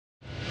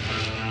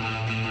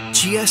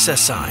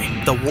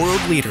GSSI, the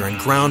world leader in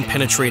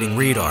ground-penetrating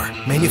radar,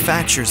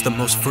 manufactures the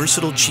most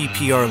versatile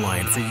GPR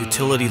line for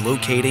utility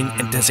locating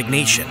and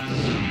designation.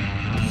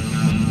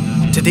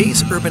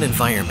 Today's urban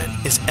environment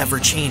is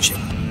ever-changing.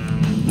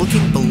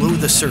 Looking below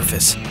the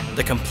surface,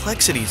 the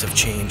complexities of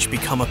change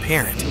become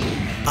apparent.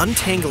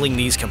 Untangling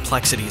these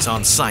complexities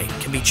on site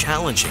can be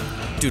challenging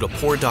due to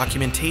poor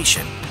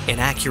documentation,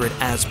 inaccurate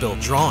as-built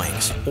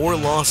drawings, or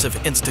loss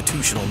of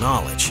institutional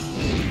knowledge.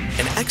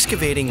 And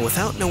excavating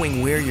without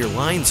knowing where your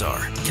lines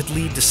are could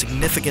lead to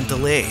significant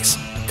delays,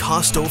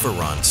 cost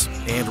overruns,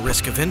 and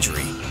risk of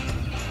injury,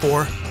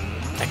 or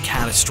a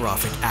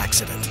catastrophic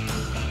accident.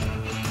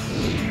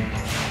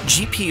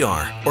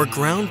 GPR, or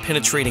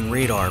ground-penetrating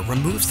radar,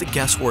 removes the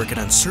guesswork and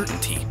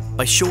uncertainty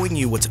by showing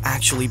you what's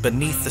actually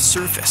beneath the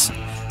surface,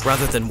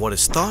 rather than what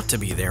is thought to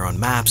be there on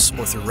maps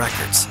or through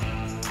records.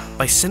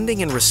 By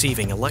sending and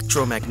receiving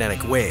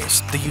electromagnetic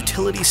waves, the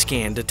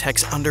UtilityScan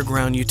detects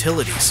underground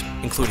utilities,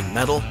 including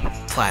metal,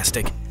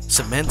 plastic,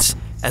 cements,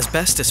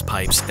 asbestos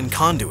pipes, and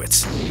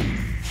conduits.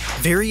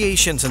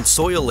 Variations in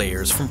soil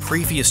layers from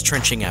previous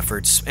trenching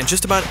efforts and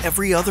just about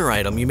every other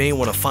item you may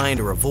want to find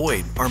or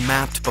avoid are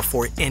mapped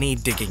before any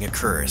digging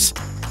occurs.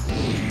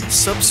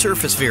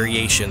 Subsurface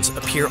variations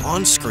appear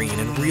on screen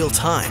in real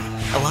time,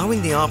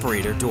 allowing the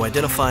operator to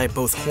identify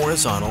both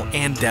horizontal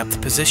and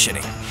depth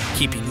positioning,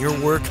 keeping your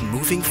work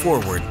moving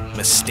forward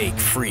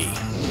mistake-free.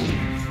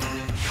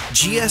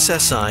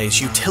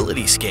 GSSI's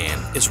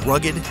UtilityScan is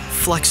rugged,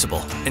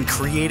 flexible, and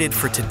created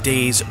for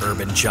today's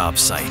urban job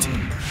site.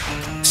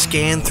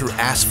 Scan through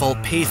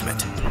asphalt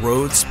pavement,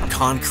 roads,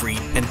 concrete,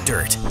 and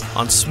dirt,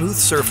 on smooth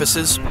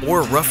surfaces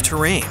or rough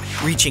terrain,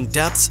 reaching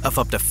depths of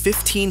up to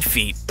 15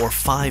 feet or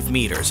 5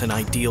 meters in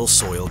ideal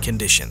soil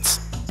conditions.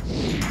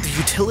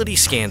 The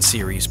UtilityScan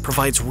series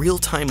provides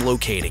real-time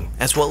locating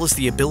as well as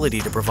the ability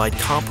to provide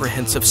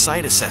comprehensive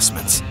site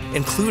assessments,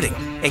 including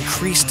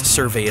increased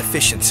survey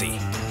efficiency,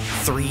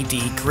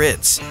 3D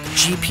grids,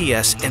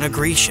 GPS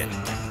integration,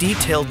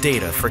 detailed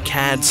data for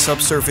CAD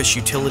subsurface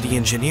utility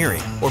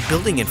engineering or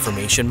building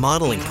information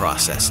modeling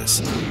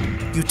processes.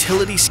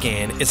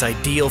 UtilityScan is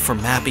ideal for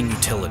mapping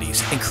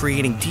utilities and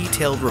creating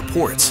detailed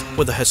reports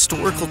with a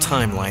historical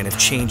timeline of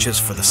changes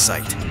for the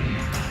site.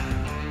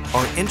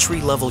 Our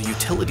entry-level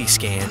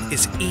UtilityScan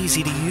is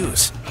easy to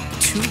use.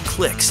 2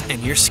 clicks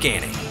and you're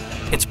scanning.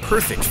 It's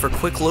perfect for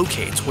quick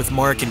locates with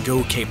mark and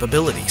go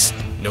capabilities.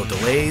 No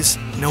delays,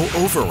 no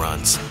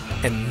overruns,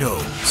 and no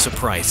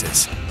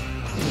surprises.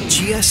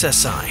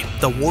 GSSI,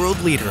 the world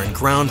leader in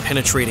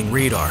ground-penetrating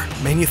radar,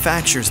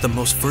 manufactures the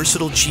most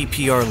versatile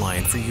GPR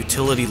line for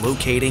utility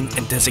locating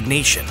and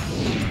designation.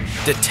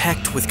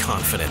 Detect with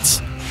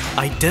confidence.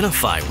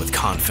 Identify with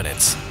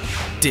confidence.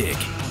 Dig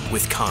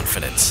with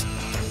confidence.